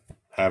all and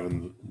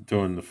having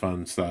doing the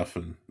fun stuff,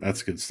 and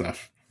that's good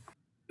stuff.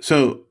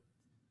 So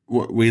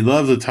we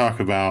love to talk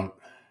about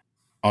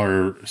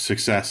our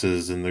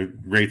successes and the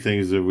great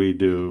things that we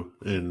do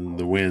and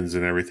the wins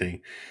and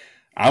everything,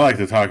 I like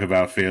to talk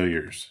about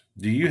failures.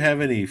 Do you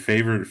have any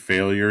favorite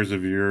failures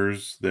of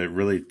yours that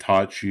really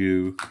taught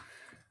you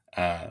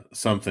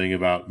something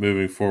about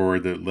moving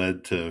forward that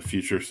led to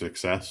future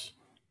success?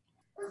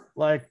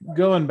 Like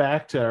going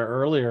back to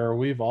earlier,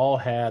 we've all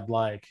had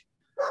like,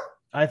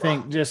 I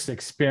think just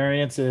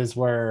experiences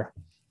where,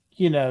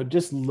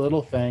 just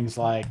little things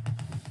like,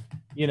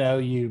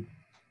 you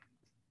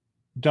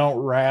don't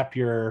wrap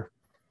your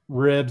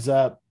ribs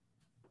up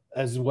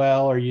as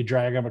well, or you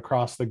drag them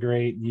across the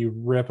grate and you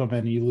rip them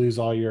and you lose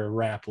all your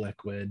wrap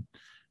liquid,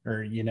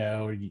 or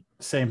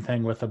same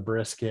thing with a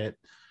brisket,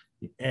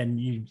 and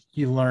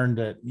you learn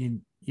that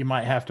you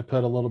might have to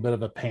put a little bit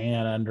of a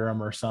pan under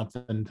them or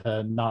something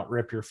to not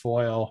rip your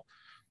foil.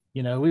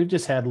 We've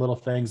just had little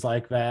things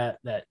like that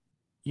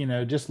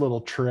just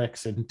little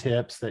tricks and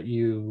tips that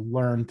you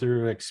learn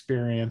through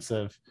experience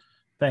of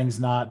things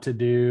not to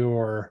do.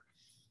 Or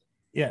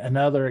yeah,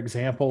 another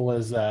example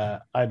was I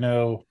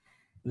know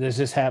this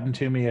just happened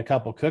to me a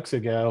couple cooks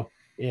ago,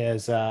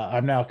 is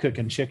I'm now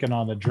cooking chicken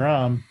on the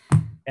drum.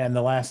 And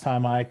the last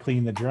time I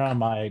cleaned the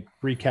drum, I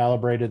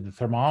recalibrated the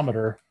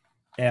thermometer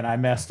and I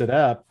messed it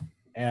up.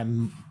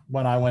 And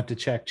when I went to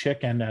check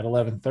chicken at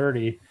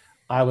 11:30,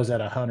 I was at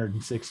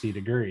 160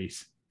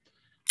 degrees.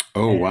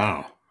 Oh, And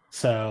wow.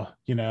 so,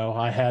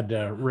 I had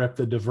to rip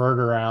the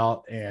diverter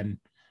out and,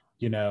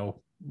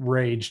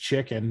 rage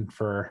chicken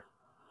for,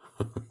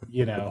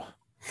 you know,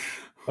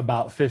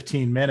 about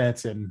 15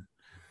 minutes. And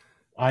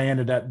I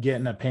ended up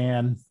getting a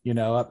pan,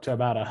 up to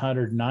about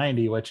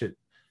 190, which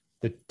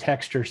the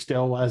texture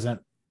still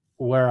wasn't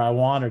where I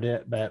wanted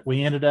it, but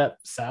we ended up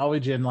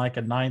salvaging like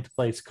a ninth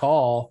place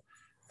call.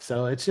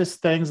 So it's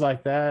just things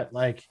like that.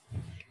 Like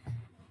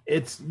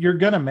you're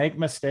going to make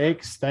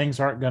mistakes. Things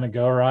aren't going to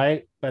go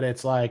right, but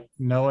it's like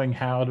knowing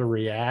how to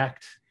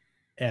react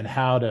and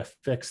how to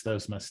fix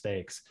those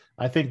mistakes.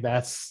 I think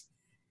that's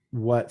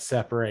what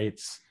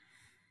separates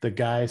the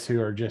guys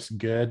who are just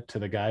good to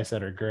the guys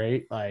that are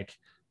great. Like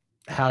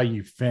how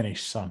you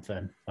finish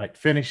something, like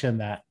finishing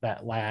that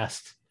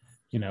last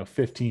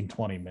 15,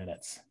 20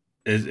 minutes.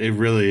 It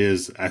really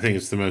is. I think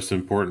it's the most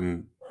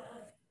important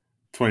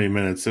 20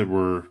 minutes that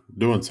we're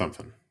doing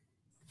something.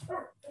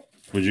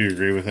 Would you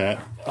agree with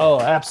that? Oh,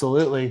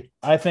 absolutely.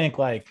 I think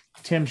like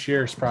Tim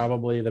Shear's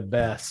probably the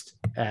best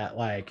at,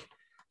 like,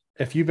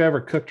 if you've ever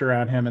cooked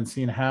around him and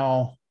seen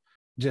how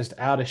just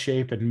out of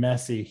shape and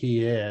messy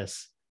he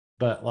is,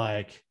 but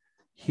like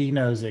he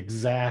knows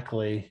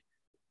exactly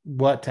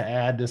what to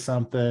add to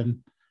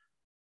something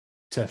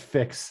to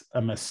fix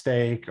a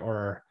mistake,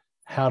 or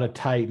how to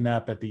tighten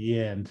up at the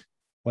end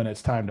when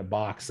it's time to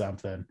box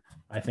something.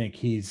 I think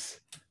he's,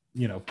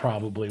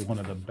 probably one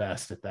of the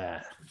best at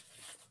that.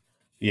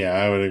 Yeah,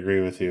 I would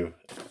agree with you.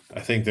 I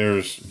think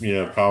there's,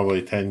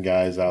 probably 10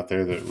 guys out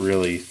there that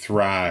really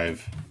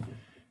thrive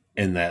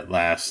in that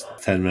last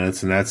 10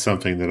 minutes. And that's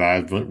something that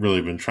I've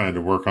really been trying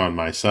to work on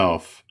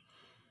myself,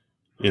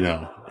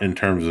 in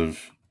terms of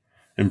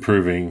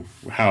improving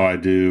how I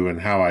do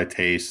and how I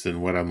taste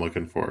and what I'm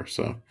looking for.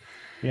 So,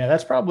 Yeah,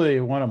 that's probably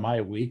one of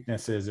my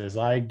weaknesses, is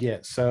I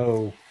get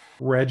so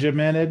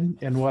regimented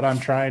in what I'm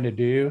trying to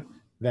do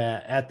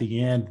that at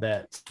the end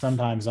that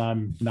sometimes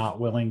I'm not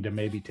willing to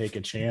maybe take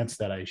a chance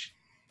that I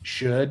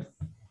should.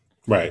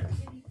 right.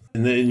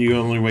 And then the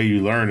only way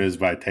you learn is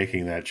by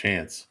taking that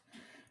chance,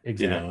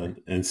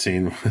 Exactly. and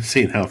seeing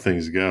seeing how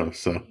things go.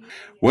 So,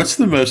 what's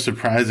the most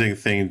surprising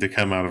thing to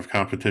come out of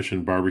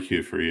competition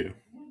barbecue for you?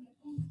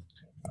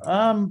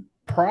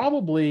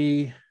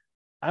 Probably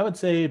I would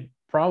say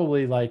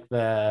probably like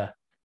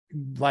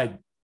like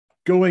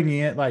going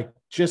in, like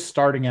just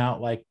starting out,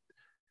 like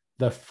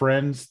the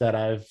friends that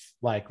I've,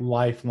 like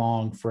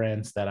lifelong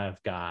friends that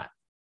I've got.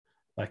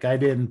 Like I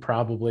didn't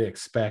probably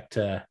expect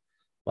to,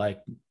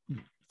 like,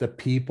 the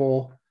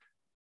people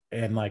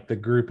and like the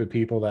group of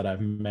people that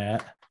I've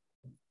met.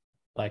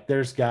 Like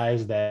there's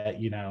guys that,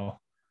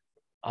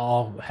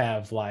 I'll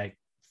have like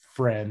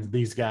friends.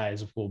 These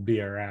guys will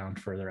be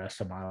around for the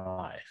rest of my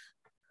life.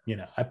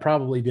 I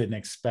probably didn't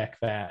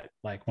expect that,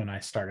 like when I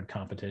started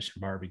competition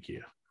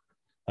barbecue.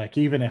 Like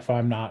even if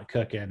I'm not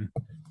cooking,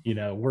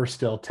 we're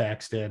still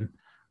texting.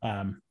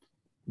 Um,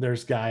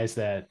 there's guys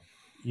that,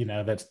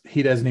 that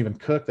he doesn't even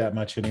cook that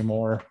much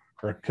anymore,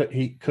 or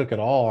he cook at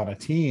all on a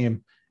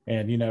team.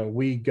 And,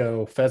 we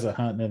go pheasant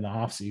hunting in the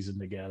off season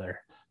together.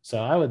 So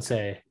I would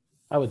say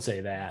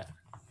that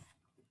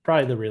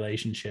probably the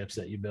relationships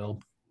that you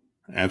build.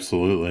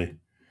 Absolutely.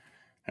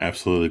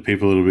 Absolutely.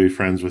 People that'll be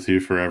friends with you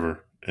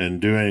forever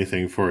and do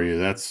anything for you.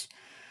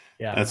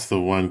 Yeah. That's the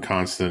one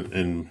constant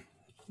in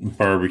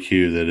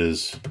barbecue that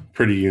is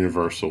pretty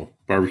universal.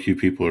 Barbecue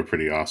people are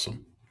pretty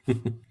awesome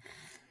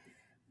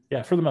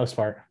Yeah. For the most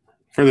part.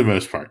 for the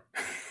most part.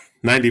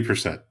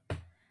 90%.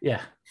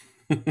 Yeah.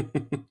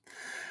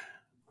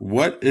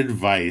 What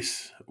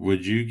advice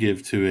would you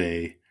give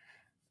to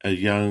a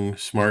young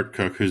smart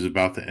cook who's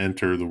about to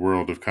enter the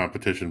world of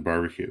competition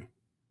barbecue?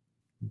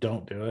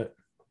 Don't do it.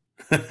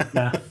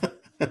 Nah,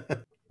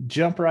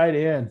 jump right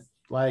in.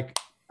 Like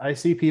I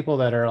see people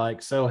that are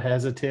like so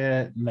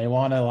hesitant and they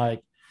want to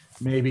like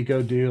maybe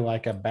go do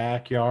like a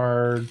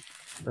backyard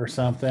or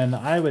something.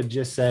 I would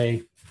just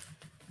say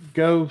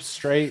go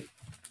straight.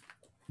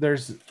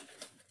 There's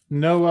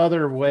no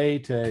other way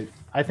to,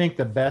 I think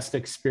the best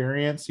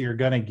experience you're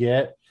going to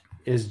get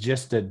is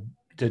just to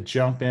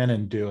jump in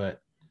and do it.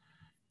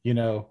 You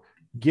know,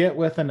 get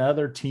with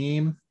another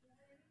team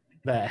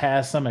that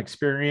has some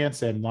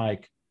experience and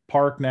like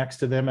park next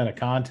to them in a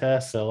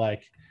contest. So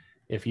like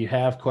if you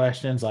have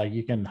questions, like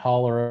you can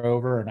holler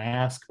over and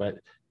ask, but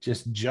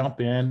just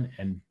jump in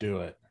and do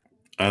it.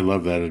 I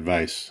love that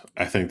advice.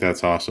 I think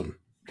that's awesome.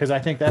 Because I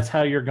think that's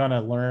how you're going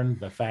to learn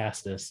the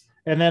fastest.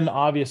 And then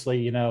obviously,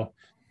 you know,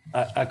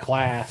 a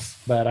class,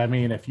 but I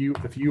mean, if you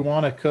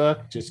want to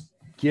cook, just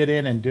get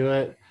in and do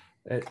it.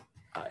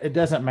 It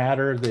doesn't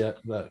matter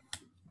the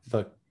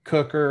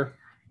cooker,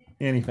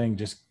 anything,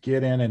 just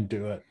get in and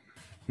do it.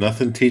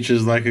 Nothing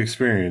teaches like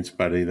experience,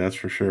 buddy. That's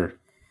for sure.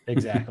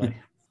 Exactly.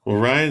 Well,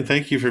 Ryan,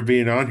 thank you for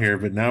being on here,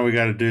 but now we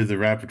got to do the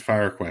rapid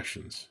fire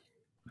questions.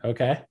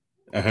 Okay.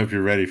 I hope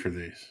you're ready for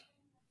these.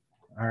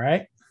 All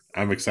right.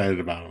 I'm excited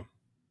about them.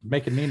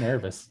 Making me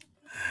nervous.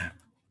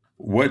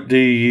 What do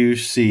you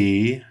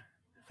see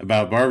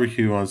about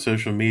barbecue on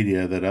social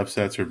media that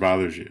upsets or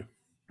bothers you?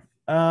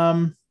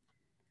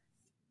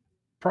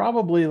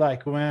 Probably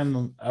like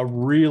when a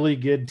really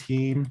good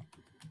team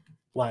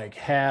like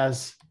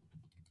has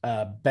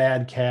a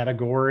bad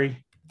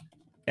category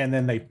and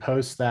then they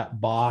post that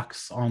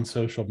box on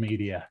social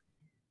media,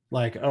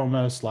 like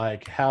almost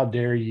like, how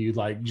dare you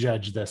like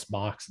judge this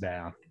box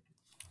down?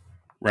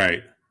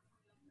 Right.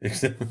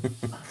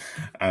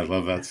 I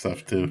love that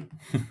stuff too.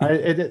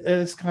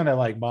 It's kind of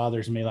like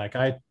bothers me. Like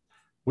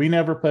we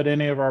never put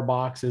any of our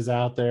boxes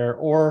out there,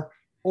 or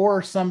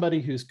somebody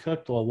who's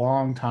cooked a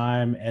long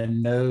time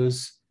and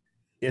knows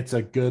it's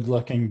a good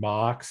looking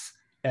box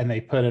and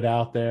they put it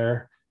out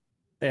there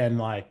and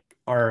like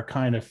are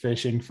kind of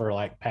fishing for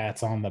like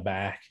pats on the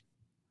back.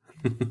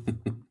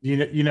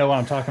 You know what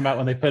I'm talking about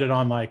when they put it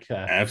on like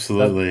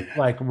absolutely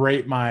like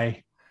rate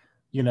my,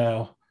 you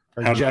know,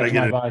 or how judge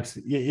my box.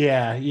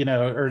 Yeah, you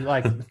know, or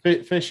like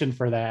fishing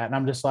for that. And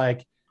I'm just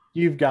like,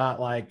 you've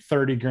got like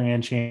 30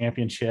 grand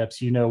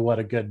championships. You know what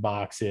a good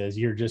box is.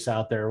 You're just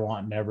out there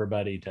wanting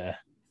everybody to.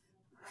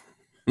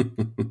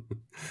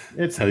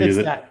 It's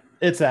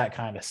that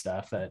kind of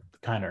stuff that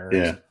kind of hurts.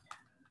 Yeah,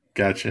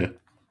 gotcha.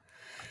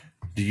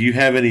 Do you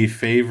have any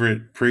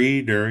favorite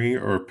pre, during,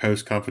 or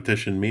post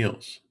competition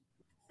meals?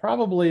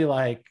 Probably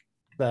like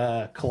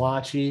the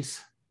kolaches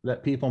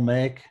that people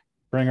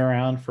bring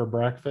around for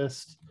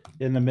breakfast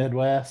in the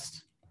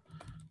Midwest.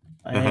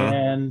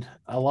 And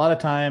a lot of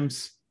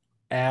times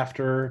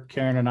after,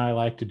 Karen and I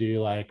like to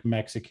do like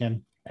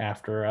Mexican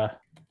after a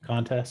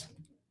contest.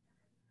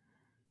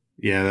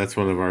 Yeah, that's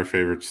one of our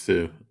favorites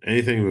too.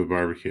 Anything with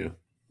barbecue.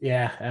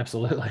 Yeah,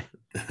 absolutely.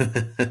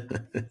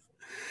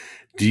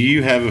 Do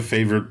you have a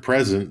favorite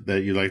present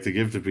that you like to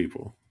give to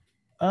people?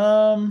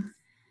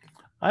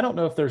 I don't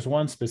know if there's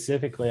one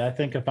specifically. I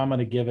think if I'm going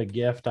to give a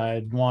gift,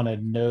 I'd want to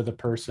know the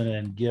person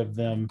and give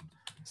them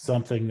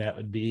something that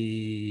would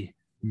be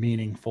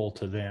meaningful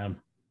to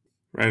them.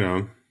 Right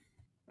on.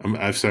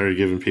 I've started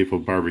giving people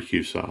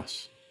barbecue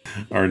sauce.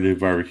 Our new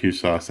barbecue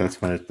sauce.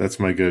 That's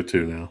my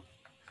go-to now.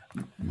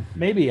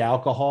 Maybe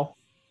alcohol.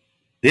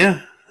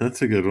 Yeah,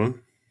 that's a good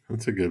one.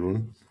 That's a good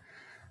one.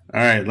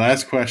 All right,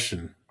 last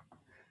question.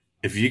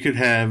 If you could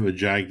have a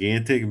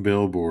gigantic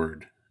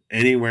billboard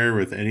anywhere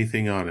with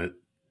anything on it,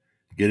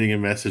 getting a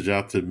message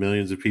out to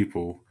millions of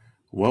people,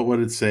 what would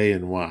it say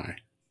and why?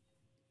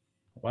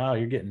 Wow,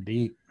 you're getting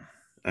deep.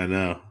 I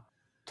know.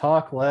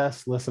 Talk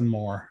less, listen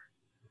more.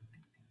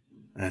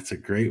 That's a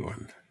great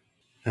one.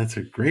 That's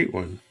a great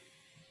one.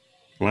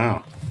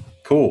 Wow.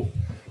 Cool.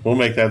 We'll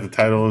make that the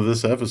title of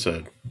this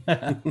episode.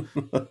 Well,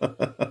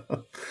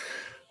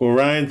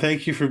 Ryan,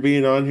 thank you for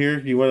being on here.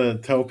 You want to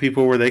tell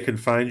people where they can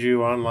find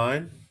you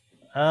online?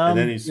 And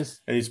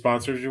any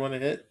sponsors you want to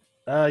hit?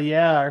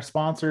 Yeah, our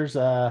sponsors,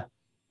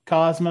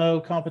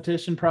 Cosmo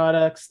Competition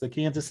Products, the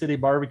Kansas City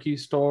Barbecue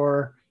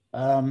Store,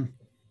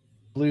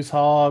 Blues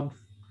Hog.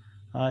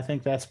 I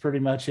think that's pretty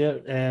much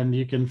it. And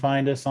you can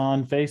find us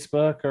on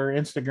Facebook or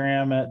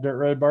Instagram at Dirt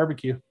Road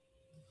Barbecue.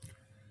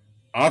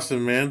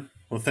 Awesome, man.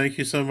 Well, thank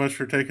you so much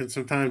for taking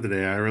some time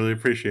today. I really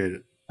appreciate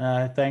it.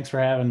 Thanks for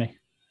having me.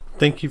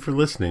 Thank you for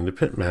listening to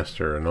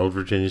Pitmaster, an Old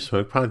Virginia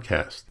Smoke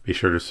podcast. Be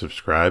sure to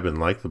subscribe and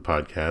like the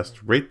podcast,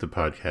 rate the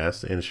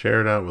podcast, and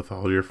share it out with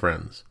all your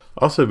friends.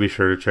 Also, be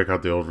sure to check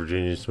out the Old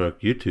Virginia Smoke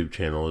YouTube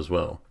channel as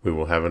well. We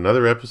will have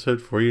another episode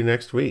for you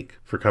next week.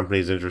 For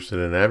companies interested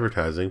in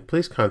advertising,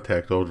 please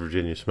contact Old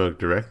Virginia Smoke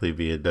directly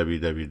via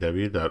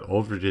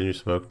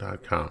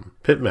www.oldvirginiasmoke.com.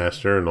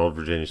 Pitmaster, an Old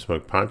Virginia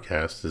Smoke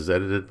podcast, is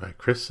edited by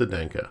Chris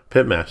Sedenka.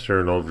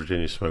 Pitmaster, an Old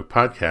Virginia Smoke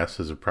podcast,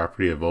 is a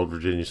property of Old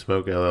Virginia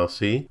Smoke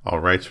LLC. All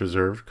rights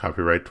reserved.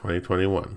 Copyright 2021.